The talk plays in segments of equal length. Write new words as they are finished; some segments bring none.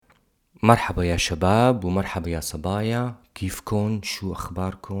مرحبا يا شباب ومرحبا يا صبايا، كيفكن؟ شو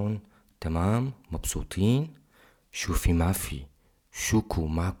أخباركن؟ تمام؟ مبسوطين؟ شو في ما في؟ شوكو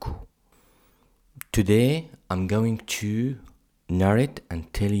ماكو. Today I'm going to narrate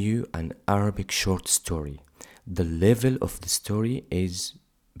and tell you an Arabic short story. The level of the story is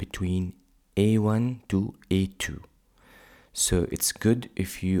between A1 to A2. So it's good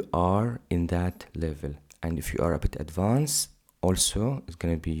if you are in that level, and if you are a bit advanced also it's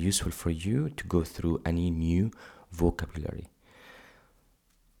going to be useful for you to go through any new vocabulary.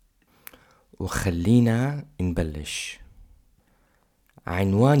 وخلينا نبلش.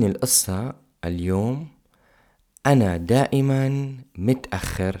 عنوان القصة اليوم: أنا دائما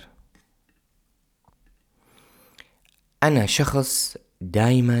متأخر. أنا شخص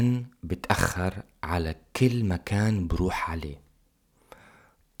دايما بتأخر على كل مكان بروح عليه.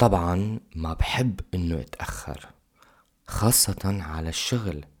 طبعا ما بحب انه اتأخر، خاصة على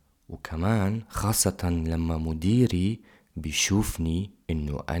الشغل، وكمان خاصة لما مديري بيشوفني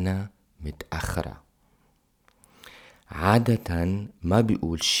انه انا متأخرة. عادة ما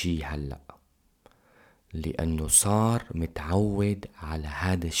بيقول شي هلأ، لانه صار متعود على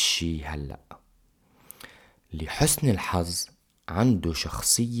هذا الشي هلأ. لحسن الحظ عنده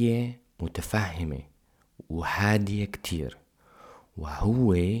شخصية متفهمة وهادية كتير،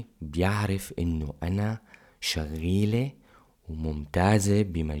 وهو بيعرف انه انا شغيلة وممتازة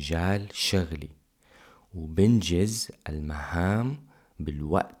بمجال شغلي، وبنجز المهام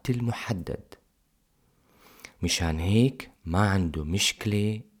بالوقت المحدد. مشان هيك ما عنده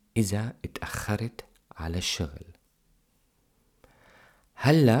مشكلة اذا اتأخرت على الشغل.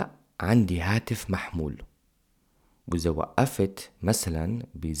 هلأ عندي هاتف محمول، وإذا وقفت مثلا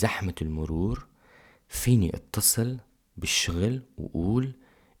بزحمة المرور فيني اتصل بالشغل وقول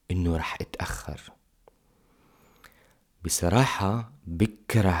انه رح اتأخر. بصراحة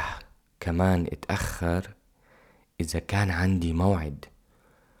بكره كمان اتأخر اذا كان عندي موعد،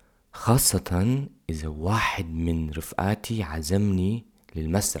 خاصة اذا واحد من رفقاتي عزمني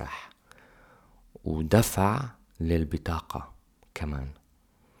للمسرح ودفع للبطاقة كمان،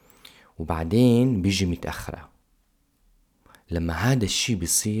 وبعدين بيجي متأخرة. لما هذا الشي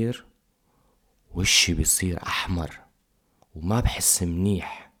بيصير وشي بيصير احمر وما بحس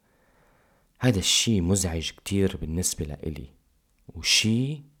منيح. هذا الشي مزعج كتير بالنسبة لإلي،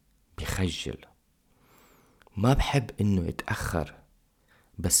 وشي بخجل. ما بحب انه اتأخر،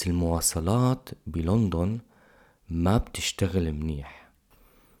 بس المواصلات بلندن ما بتشتغل منيح.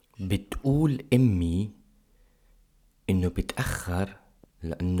 بتقول امي انه بتأخر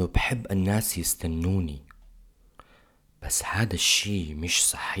لانه بحب الناس يستنوني، بس هذا الشي مش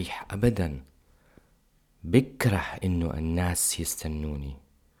صحيح ابدا. بكره انه الناس يستنوني،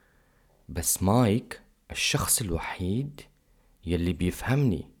 بس مايك الشخص الوحيد يلي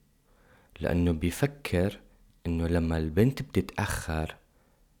بيفهمني، لأنه بيفكر إنه لما البنت بتتأخر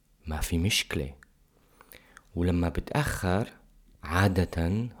ما في مشكلة، ولما بتأخر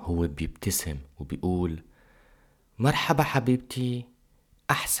عادة هو بيبتسم وبيقول مرحبا حبيبتي،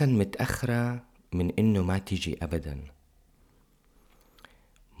 أحسن متأخرة من إنه ما تيجي أبدا.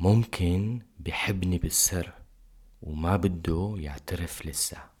 ممكن بيحبني بالسر وما بده يعترف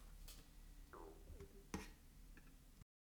لسه.